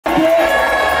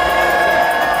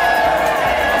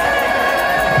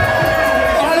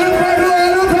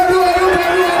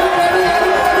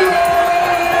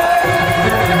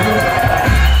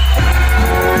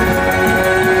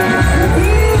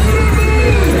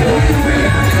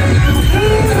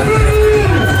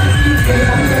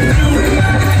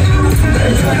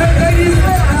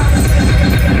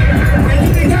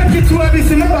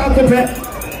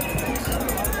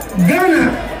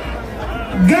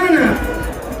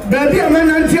baby a man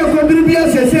and tia contribute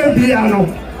as a piano.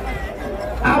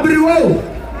 Abriwo,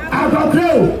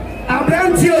 Abacro,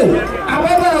 Abrantio,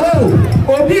 Ababa,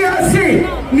 Obiasi,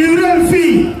 Mural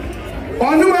fee,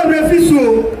 Onua Refiso,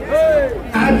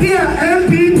 Agya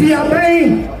NPP abain,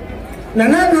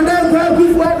 Nana Dodan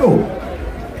Kufuado,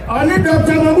 only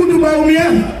Dr. Mabudu Baumia,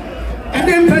 and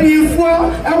then Penny for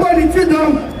about the freedom,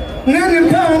 Nan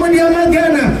Power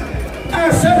Magana. I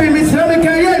said, Miss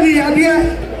Ramekayani, Agya,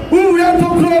 who ran to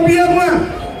Colombia,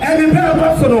 and the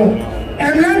Parapasono,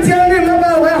 and not telling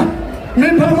about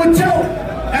Mepamocho,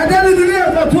 and then the year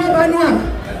for 12 and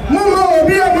 1. Mama will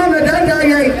be a mama that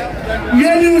day.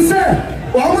 You say,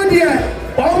 oh, dear,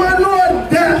 oh, Lord,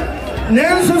 there,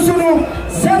 Nelson,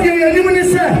 Sadia, you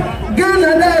say,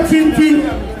 Ghana, that Tinti,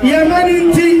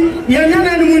 Yamaninti,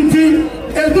 Yananamunti,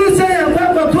 and do say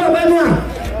about 12 and 1.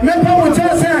 Mepamocho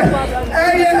said,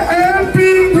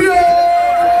 NPP.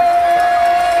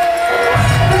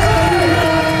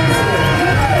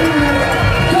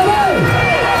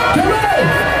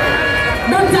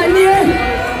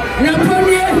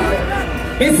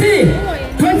 You see,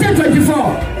 2024,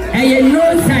 and you know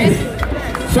size.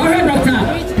 Sorry, doctor,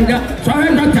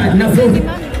 Nafo.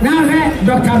 Now,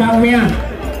 Dr. Bawia.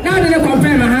 Now, they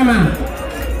compare Mahama.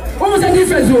 What was the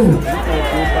difference?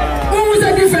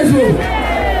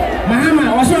 Mahama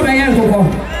was over a young couple.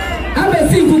 I've been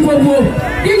thinking,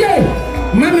 DJ,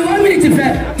 Mammy, 1 minute to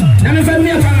fed. Now, if I'm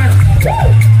near Fama.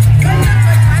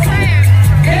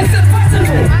 It's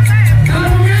impossible.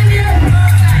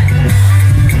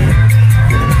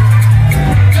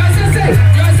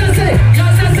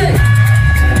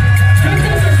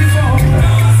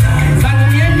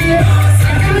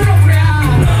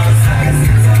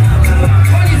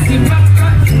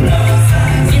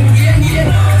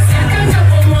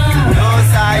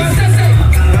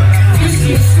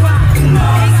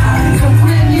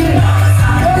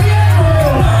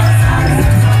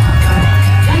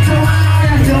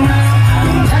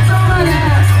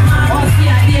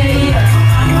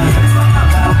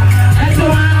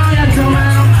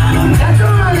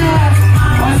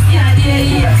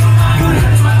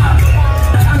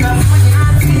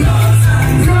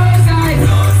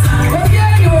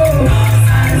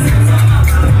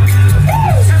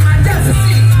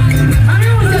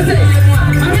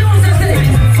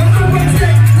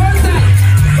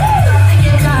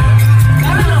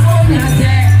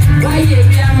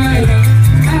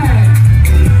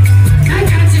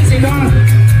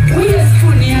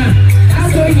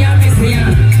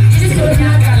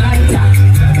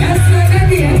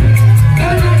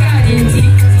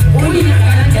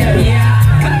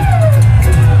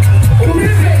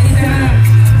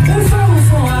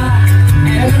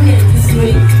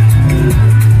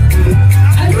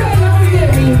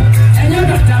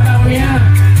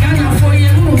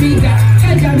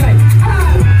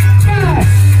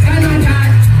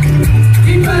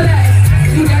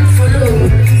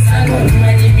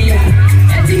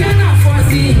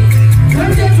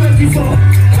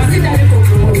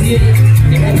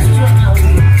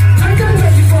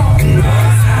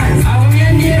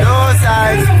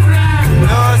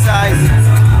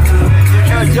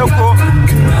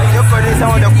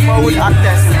 Some of the Kumawood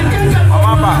actors.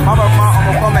 Mama,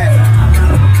 comment.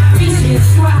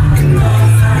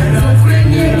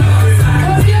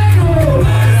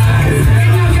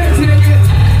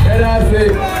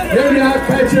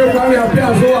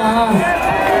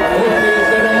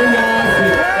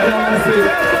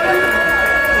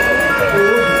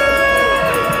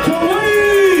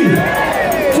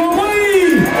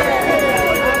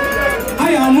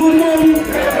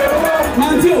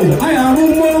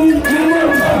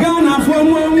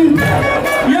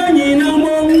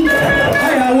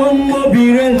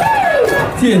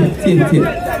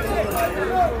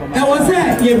 I was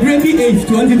there, you're breaking age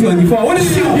 2024. What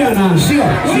is it here now? Sure.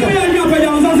 What do you mean you're going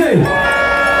to say?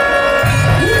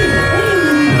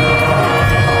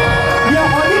 You're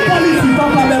on the policy,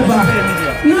 Papa Belba.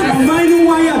 Not on my new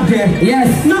wire there.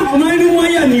 Yes. Not on my new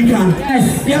wire, Nika.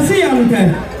 Yes. Yes, I'm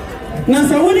there.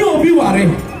 Nasa, when you be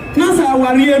worried, Nasa,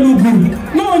 warrior, no good.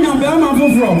 No, you're Belma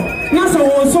from. Nasa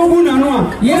was so good and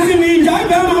one. Yes, you mean, I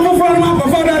Belma from my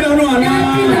father.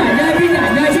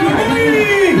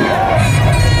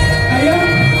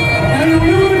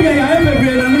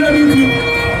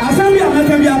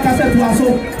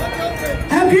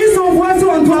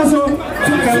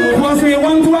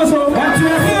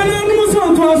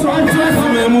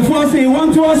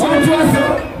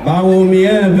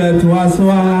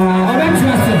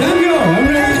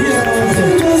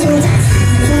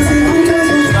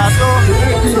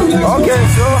 Okay,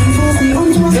 so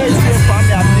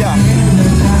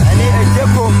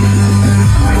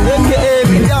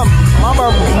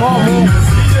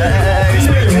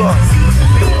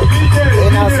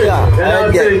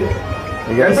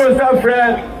Yes. Mr.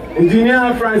 Friend,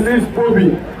 Engineer Francis Pobi,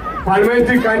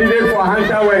 parliamentary candidate for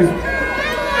Hunter West.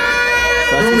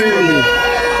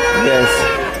 Yes.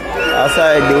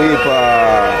 Outside the whip.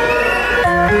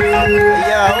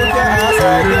 Yeah, okay.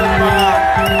 Outside the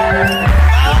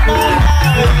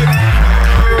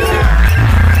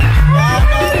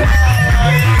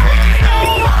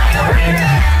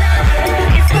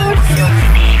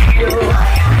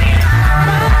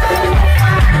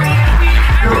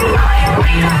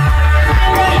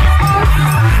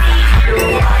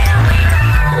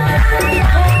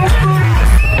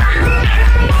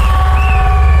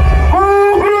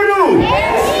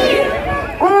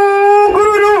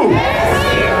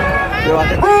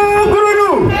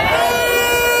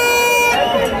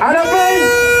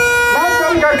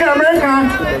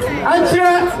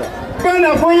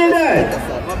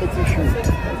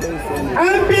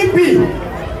NPP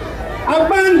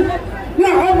aban na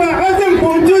oba azem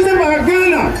produce ba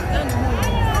Ghana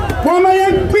wamaye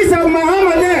pisa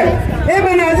Muhammad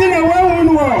ebe na zina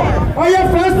wawunu oya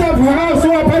first of house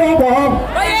wa para obo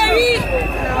oyewi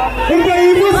nke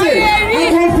ibuse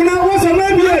akonfuna wo so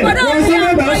mebie wo so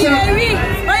me ba sa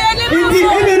inti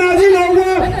ebe na zina wo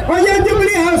oya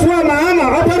dibli house wa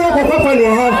Muhammad opara ko papa no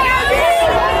ho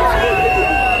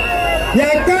ya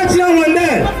catch na one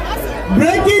day.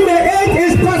 Breaking the age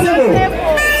is possible.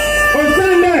 On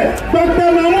Sunday, Dr.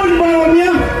 Mahmoud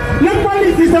Baromia, no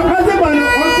policies of Azerbaijan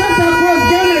on Santa Cross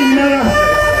Ghana.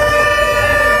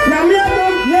 Namia,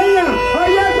 Yaya,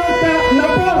 Oya, Dr.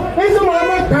 Napo, Isu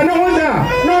Muhammad Kanahoda,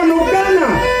 no Ghana,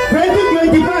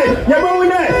 2025,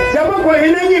 Yabawine, Yabako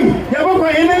Hinagim, Yabako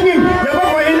Hinagim,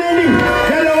 Yabako Hinagim,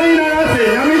 Yadawina Rase,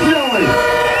 Yamishan.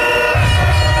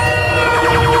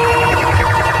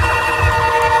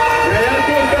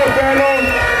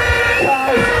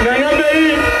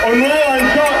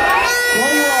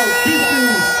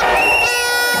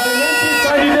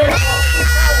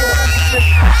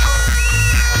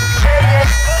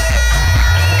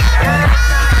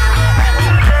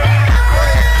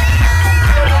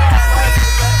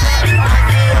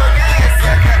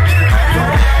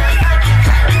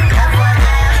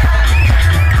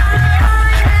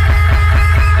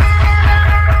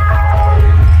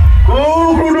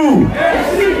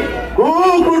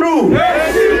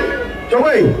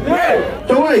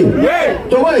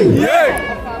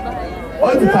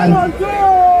 What's the time?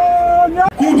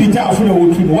 Who did you for the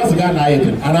wood? What's Ghana?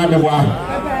 And I'm the one.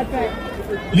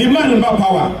 Liman and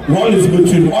power. Roll is good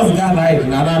to what's Ghana?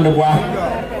 And I'm the one.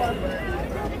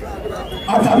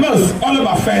 After most, all of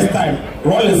our first time,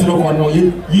 roll is no one.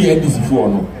 You had this before.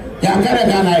 No,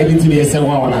 Ghana into the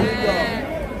S1.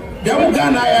 The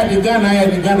Ghana, the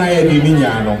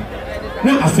Minyano.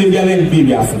 Now I say, the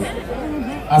baby, I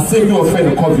say, you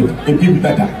offend COVID, a bit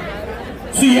better.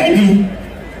 See, Eddie.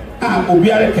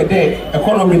 Obiara kede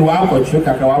economy no akotwe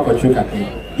kakra wakotwe kakra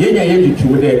yenya ye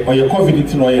ditu de oye covid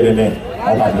ti no ye de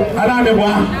obado ana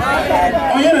meboa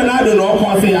oye na na do no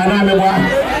ko se ana meboa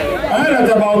oye na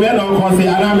taba obi na ko se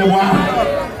ana meboa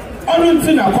onu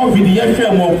ti na covid ye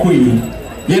hwe mo koyi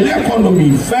ye the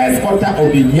economy first quarter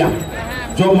of the year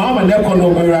jo mama the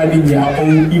economy running year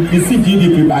increase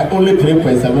GDP by only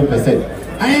 3.7%.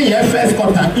 And your first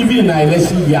quarter, even in the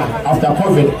election year after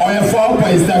COVID, or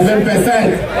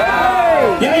 4.7%.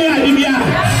 Yeah, Libya.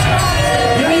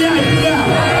 It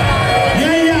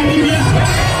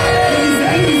is the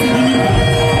NPP.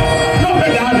 No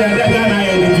better than the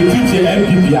Ghana to teach your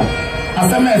NPP. As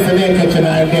a mess, they catch an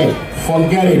idea.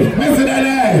 Forget it. Mr.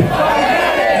 Dene.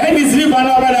 NPC, but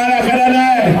over there,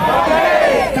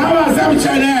 come on, some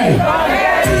channel.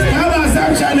 Come on,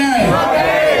 some channel.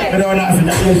 I don't ask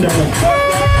the question.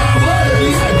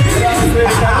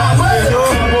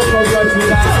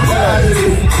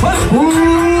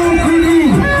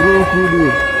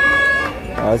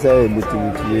 I say,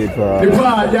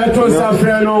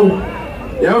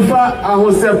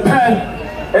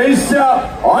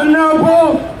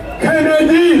 Honorable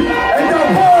Kennedy and the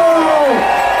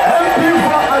MP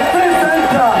for Assist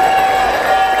Center.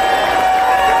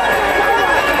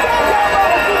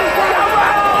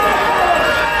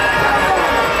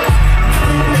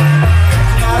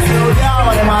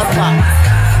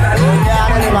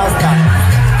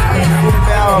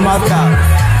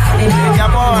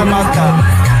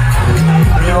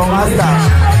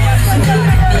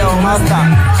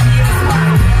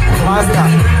 Master.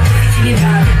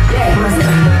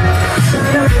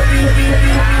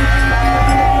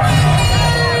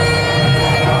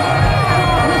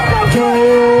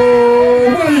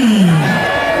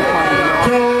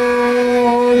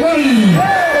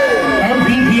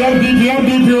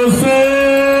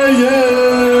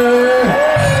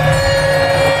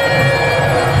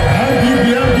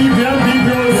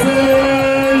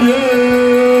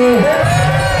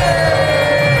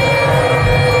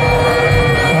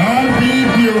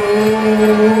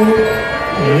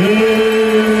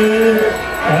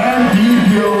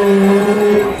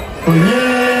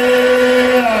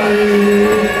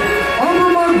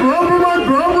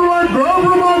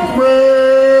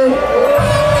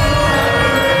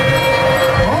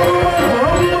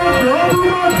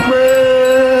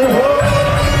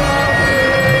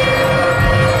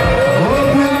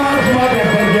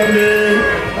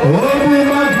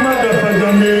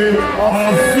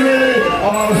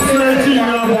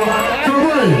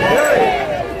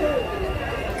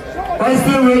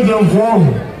 Western region for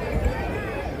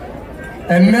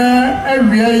and now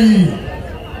every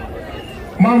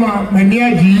Mama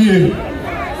Maniaji.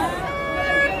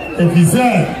 If he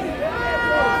said,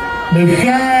 the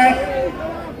share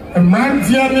a man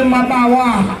in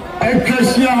Mabawa, a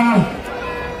Kasia,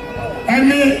 and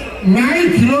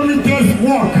 9 kilometers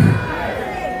walk,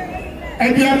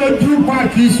 and the other 2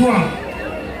 parties were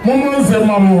Momos and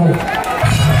Mamo.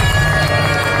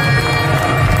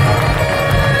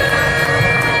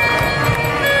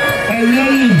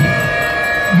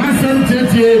 Masam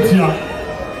Tetia,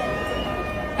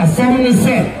 as someone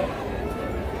said,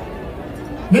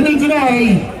 the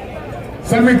Nigeria,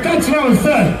 some cultural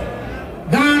said,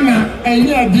 Ghana, a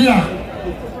year dear,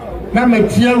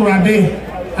 Namatia Rade,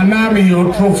 and Army or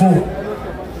Trofo.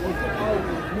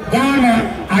 Ghana,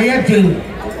 Ayatin,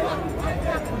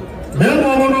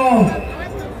 Bemono,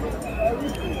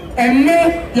 and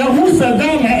let Yahusa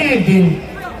Ghana Edin.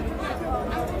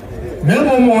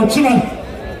 Never more children.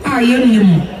 I am him.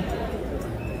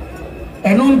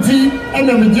 And on tea and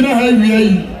a Medina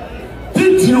highway.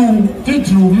 Teach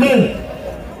you, men.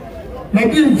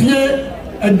 Making fear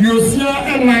a Diosia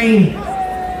and mine.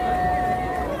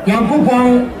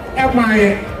 Yampupon and my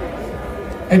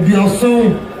a Dioson.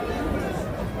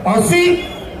 Or see,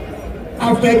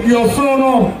 after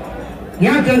Diosono,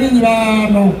 Yakanino,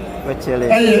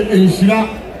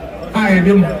 I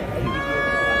am.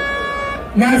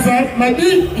 Nasa, maybe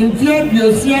in fear,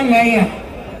 you see a liar.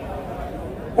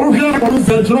 Oh, here comes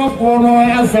a drop on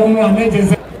as someone makes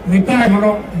the time,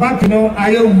 but no,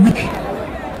 I am weak.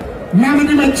 Now,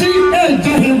 the chief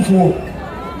agent him for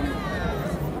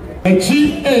a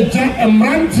chief agent and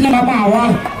ranting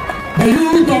about the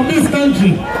youth of this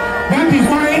country. That is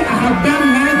why I have done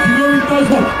 9 kilometers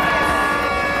walk.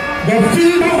 The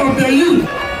fever of the youth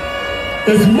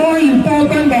is more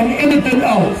important than anything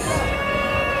else.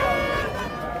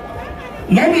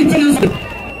 Let me tell you something.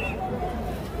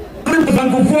 For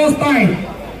the first time,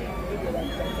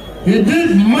 he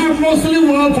did marvelously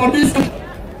well for this.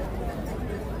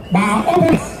 But our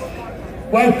opponents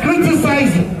were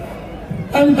criticizing,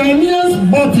 and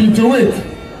Ghanaians bought into it.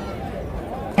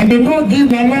 And did not give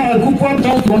Nana Akufo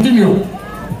chance to continue.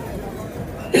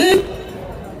 If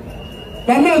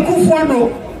Nana Akufo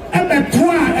ever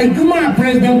tried a Juma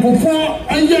president before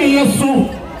a year or so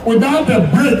without a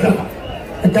breaker,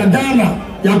 Ghana,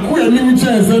 Yakuya Nimicha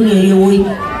and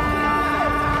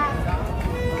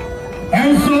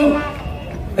and so,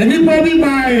 anybody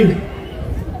by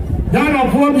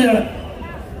Ghana phobia,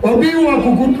 Obiwa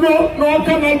Kukutro, no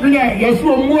Canada,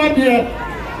 Yasua Muadia,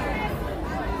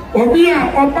 Obia,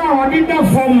 Oba, or did that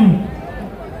form.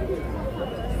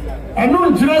 I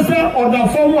know Jesse or the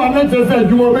form one that said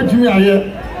you were between here.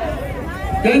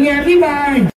 Then you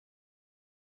are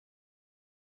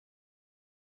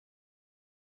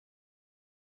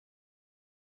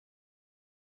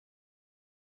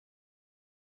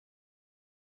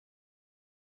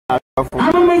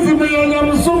I'm a Mexican,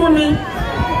 I'm so many.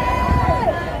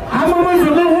 I'm a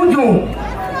Mexican,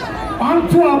 I'm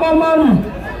to a mom.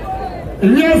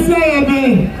 Yes, I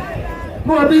am.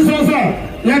 No, business.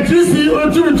 Electricity,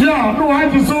 Otuja, no, I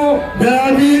just saw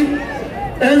Daddy.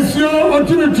 And so,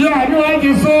 Otuja, no, I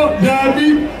just saw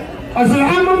Daddy. I said,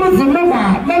 I'm a Mexican,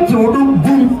 let's do boom,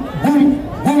 boom,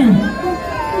 boom.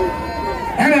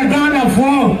 And I got a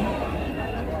phone.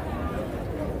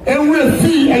 And we'll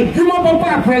see a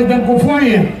Kumawood president before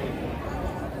him.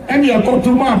 And you go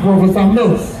to my Professor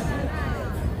Mills.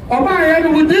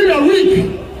 And within a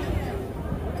week,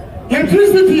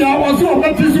 electricity was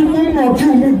about to boom or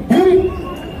two boom.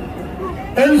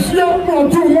 And she or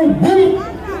two boom.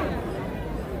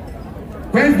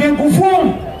 President Kufuor,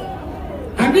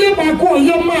 I did my call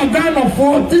young man Ghana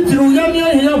for teaching young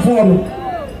here for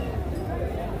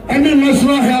any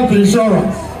national health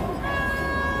insurance.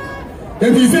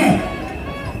 It is there.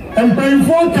 And paying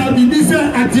for can be this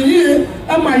at the year,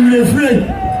 and my refrain.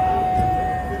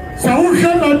 So, who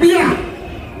shall be a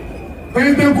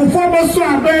President Kufuor so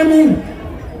a baby?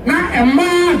 Not a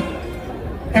man,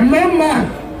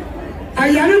 I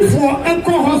am for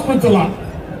Echo Hospital.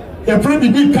 The pretty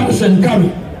big cash and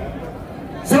carry.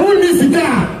 So, when this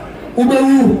guy,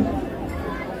 Uberu,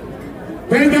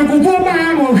 President Kufuor, I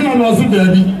am on here, was it,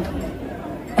 baby?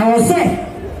 I was saying.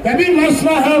 The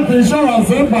national health insurance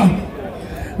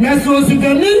National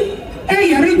Security,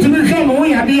 a to become who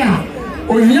you are,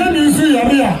 or here you see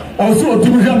also to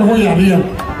become who you are.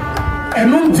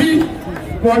 And no tea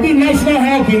for the national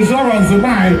health insurance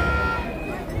by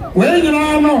where you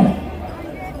are no.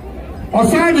 Or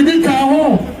side the big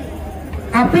home.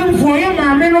 I pay for him,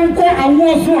 I may not call a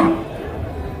war swap.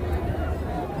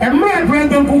 And my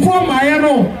president perform my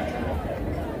own.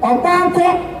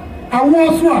 Obanko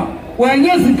awoso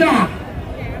wenye sika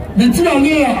biti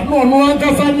anye ya no no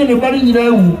ankasa nye ne bari nyina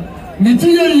ewu biti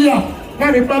ye yi a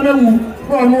na ne ba mewu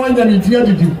no no anya ne tie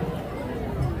didi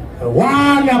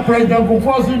one president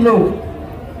Kufuor no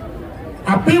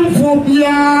apimfo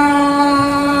bia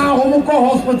homoko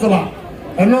hospital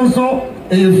and also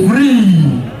a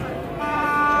free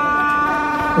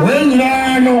when you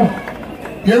know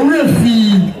you will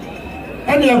fee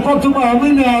and you got to my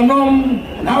winner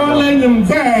our lane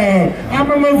there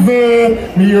I'm a very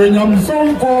million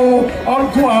sonko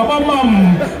or to our mom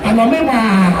and a member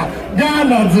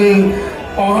Ghana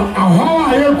or how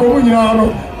I am going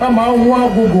come on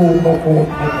go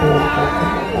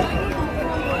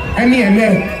and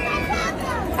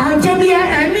Agya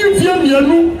and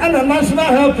NPP and the National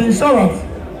Health Insurance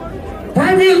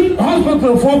private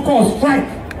hospital for cost strike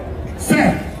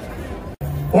say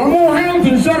one more health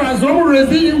insurance one more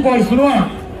receive invoice no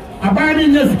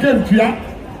abiding yes came to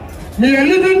me a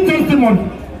living testimony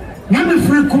na be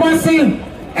free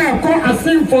Kumawood call a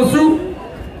sing for so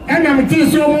and I'm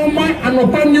telling you and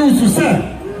open news to say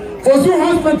for so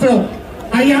hospital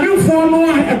I am for no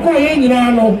call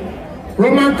here no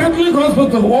Roman Catholic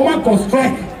Hospital woman cost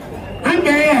strike and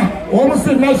there almost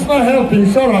the National Health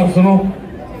Insurance no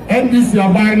NPP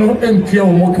abano entia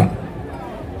omoka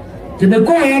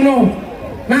tibeko ya no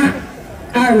na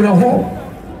awreho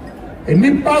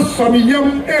enipa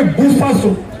somiyam ebufa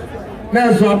so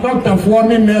na so doctor for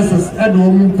me nurses e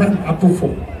do mu pen atofo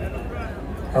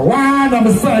one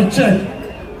am say check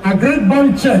a great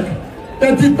bond check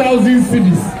 30,000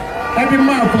 cedis every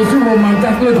month for Roman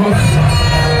Catholic Hospital.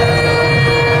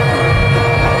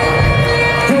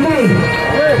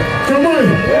 Come on,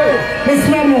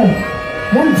 Islamo,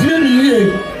 Montier,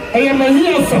 I am a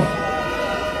year.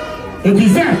 It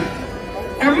is that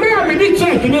a man may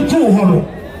check in the 200.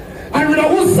 I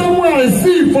will somewhere I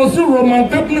see for some Roman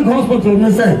Catholic Hospital,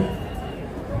 me say.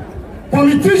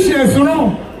 Politicians, you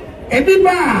know, a bit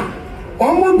bad,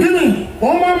 or guinea,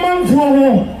 or my man for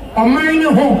home, or mine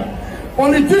home.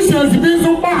 Politicians being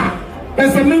so bad,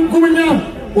 there's a man coming out,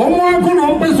 one more good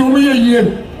open so many a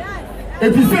year.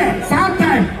 If you say,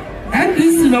 sometime,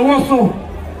 NPP na also,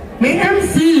 me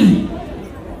MC,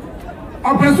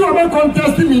 a person about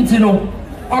contesting me, no,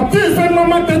 or this and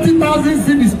mama 30,000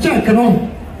 cedis check, no,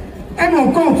 and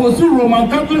will come for some Roman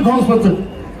Catholic Hospital,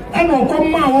 and will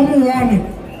come my home warning.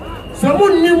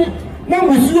 Someone knew, one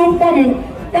was your bomb,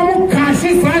 one cash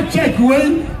is a check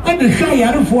away, and the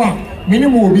shy for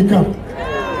minimum will become.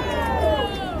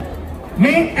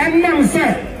 Me and them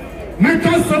say, make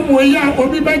us some way out or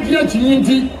be back here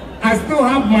to I still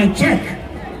have my check.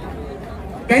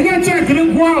 Can you check in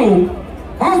Kumawood?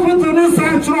 Hospital no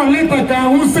central later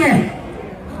can who say,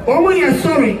 oh we are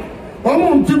sorry,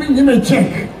 oh to be in a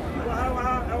check.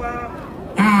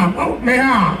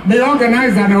 May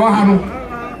organize and Ohano.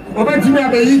 Over to me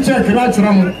a check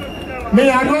natural. May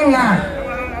I don't lie.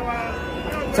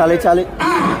 Charlie.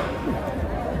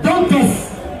 Doctors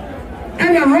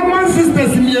and the Roman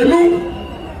sisters in Yelu.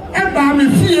 And by me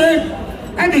fear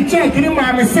and the check in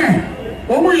my say,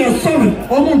 oh, we are sorry,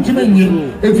 oh, to me.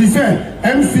 If he said,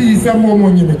 MC is a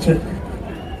moment in the check.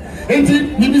 It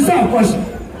is a question.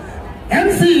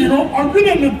 MC, you know, or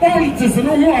bringing the politics,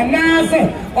 no more, and answer,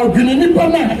 or bringing the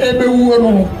banana, every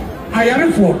one. I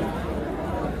am for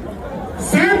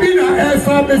Sabina as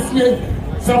a mistake,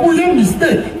 some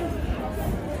mistake.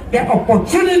 The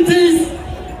opportunities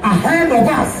ahead of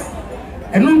us.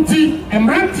 And unti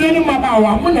emranti any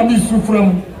mabawa muna misu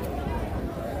from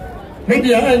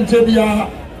maybe a NPP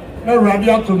na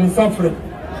radio to me suffering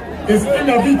is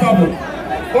inevitable.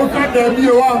 Okay, there be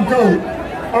one go.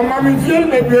 On my mission,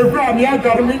 maybe a crowd ya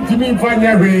got me to me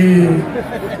fanya way.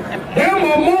 Then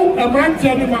momo emranti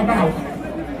any mabawa.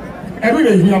 Every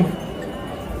day here.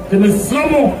 The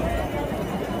Islamo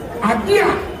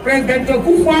Agya President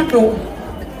Kufuor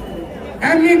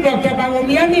and Dr.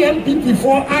 Bawumia NPP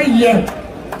for a year.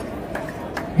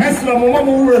 Mesla mama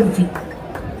muwenti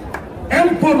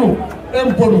empono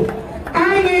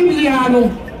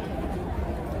ane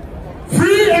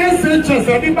free SHS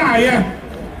everybody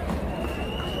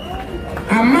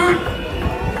ama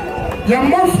ya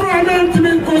mofro ane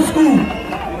ntimi go school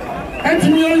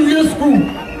ntimi year school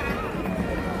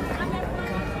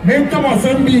menta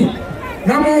wasembi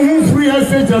na mo free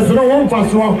SHS no won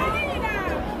faso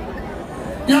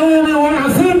ya wo me won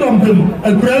asendom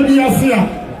a grade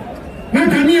asia na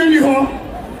kani ni ho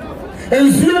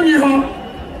ensuo ni ho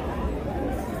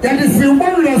ya de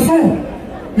simbol la so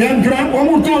ya gra o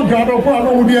mu to gra do ko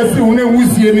no udi asi hu na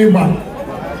wusie ni ba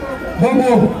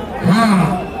bobo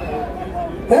ha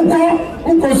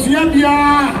uko sia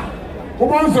bia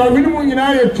Oban so we mu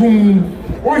nyina ye tum.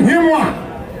 O him a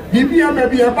bibia ba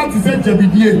bia ba ti se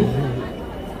jabidie.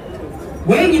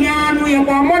 We nyina no ye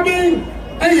ba modern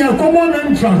e common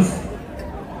entrance.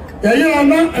 Ye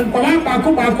na enkwala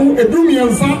baako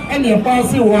edumiensa e ne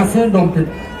pass wo asen dompe.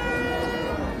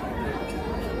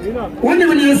 Woni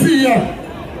me ye see here.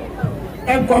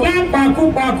 Enkwala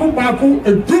baako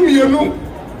edumienu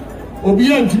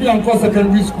obi antimi anko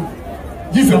secondary school.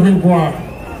 G7 kwa.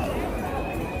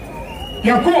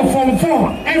 You go from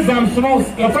 4 exams,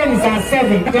 your friends are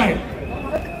 7 time.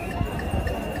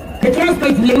 The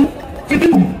classmates will fit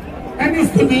in any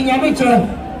studying amateur,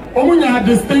 only a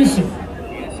distinction.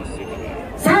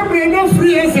 Some no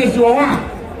free essays you are.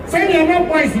 Say you're not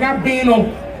boys not being on,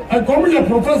 and come with a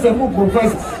professor who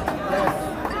professors.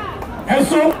 And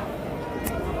so,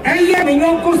 and you have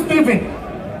Uncle Stephen,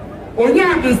 or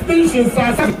your distinctions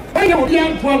are such. Why you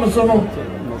young promise or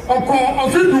call or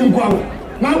fit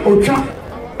now Ocha,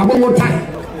 Abomo time.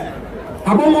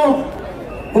 Abomo,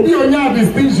 Obi Onya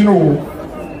distinction.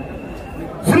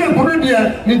 Friend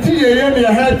Podia, Nitia,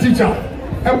 a head teacher,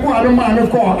 and one man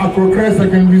called a progress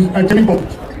secondary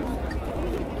college.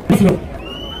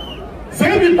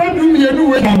 Say the bedroom you do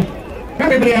with them,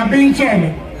 that they are being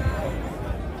chairman.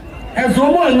 As a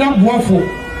woman, not waffle.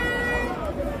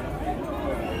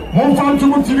 One found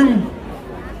to go to him.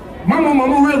 Mama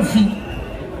will feed.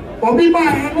 Obi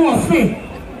ba no say.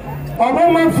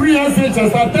 Obama free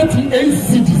SHS at 38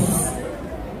 cities.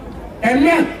 And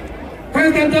now,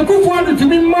 President Kumawood to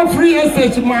be more free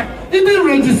SH, even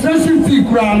registration fee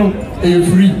crown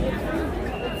free.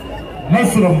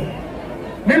 Muslim.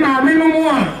 Then I mean no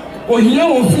more. Or here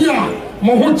or fear,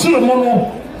 Mohochi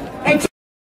Mono.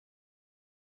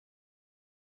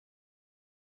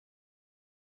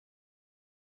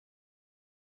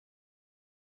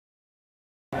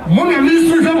 Mona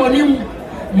Lisa Monim.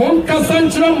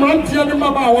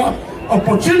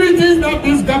 Opportunities that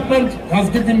this government has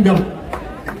given them.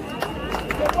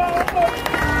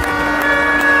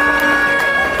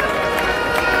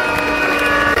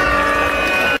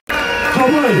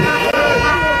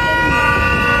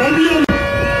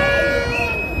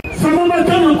 Some of my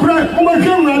can crack, my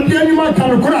camera, the animal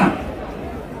can crack.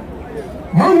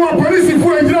 Mama police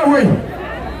for a way.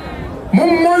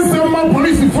 Mama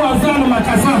police for a Zana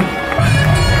Macassan.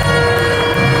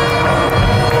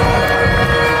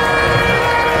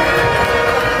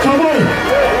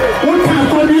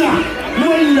 No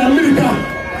in America.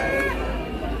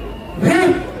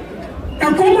 A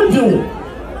common Joe.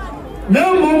 No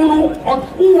more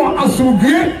who are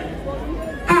associated.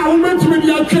 I went to the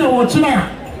Agya or China.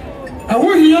 I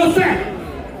will hear that.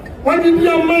 What did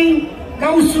your mind?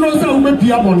 Now, Surosa will be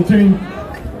upon thing.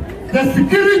 The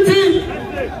security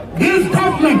this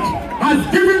government has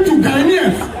given to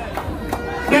Ghanaians.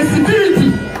 The security.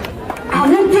 I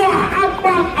want to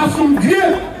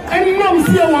associate. And now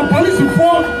see our police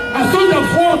for a soldier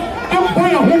for a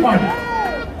boy or woman.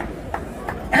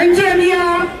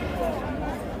 Engineer,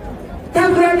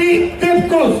 Takrani, Cape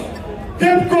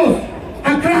Coast,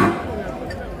 Accra.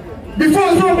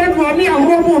 Before so many were me a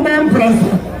robo man press.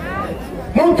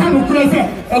 Mountain press,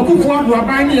 a Kumawood were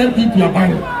buying NPP.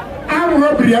 I'm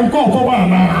robbery and go for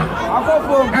mana.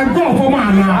 And go for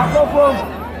mana.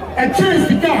 A chase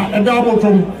the car and double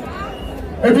from.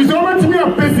 If it's over to me a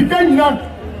basic gun.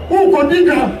 Who could dig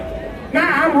up?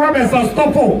 Now I'm Roberts and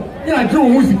Stoppo. Yeah, Joe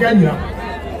Musikania.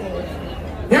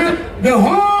 Yeah, the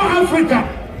whole Africa.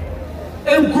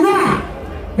 And Kura,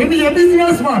 maybe a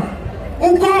businessman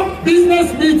who call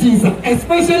business meetings,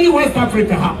 especially West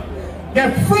Africa.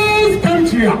 The first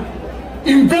country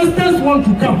investors want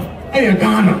to come is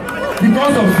Ghana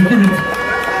because of security.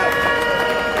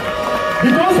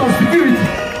 Because of security.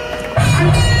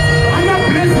 Other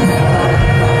places.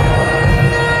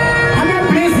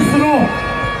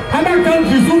 Other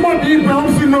countries who want to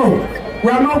no, we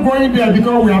are not going there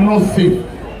because we are not safe.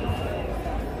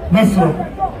 Mesro.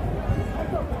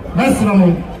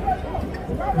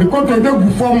 Because of the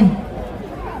reform.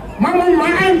 Mama,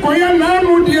 my uncle, you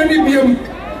know, the NPP,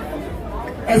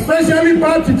 especially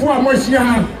party for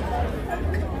Amoshia.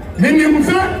 Then you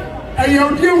say, I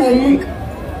have dear woman.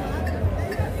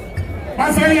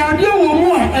 As I have dear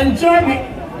woman and German.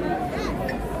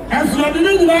 As you are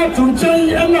doing that to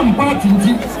change and party.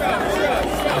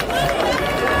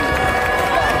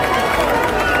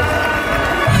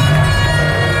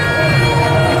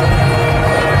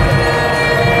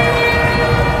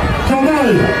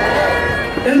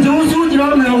 And those who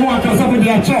don't know what has happened to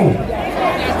their child.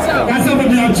 That's happened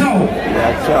to their child.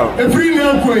 A free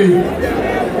way.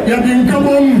 You have been come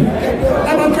on.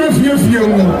 About 12 years.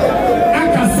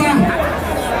 Akasa.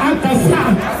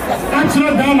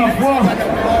 Actually, down a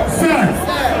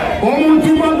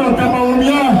Omutuma Dr.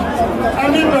 Maumia,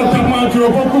 and Dr. Matthew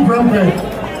Boku Brempe.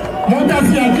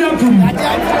 Montasi Agya Tum.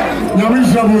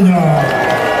 Namisha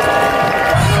Munya.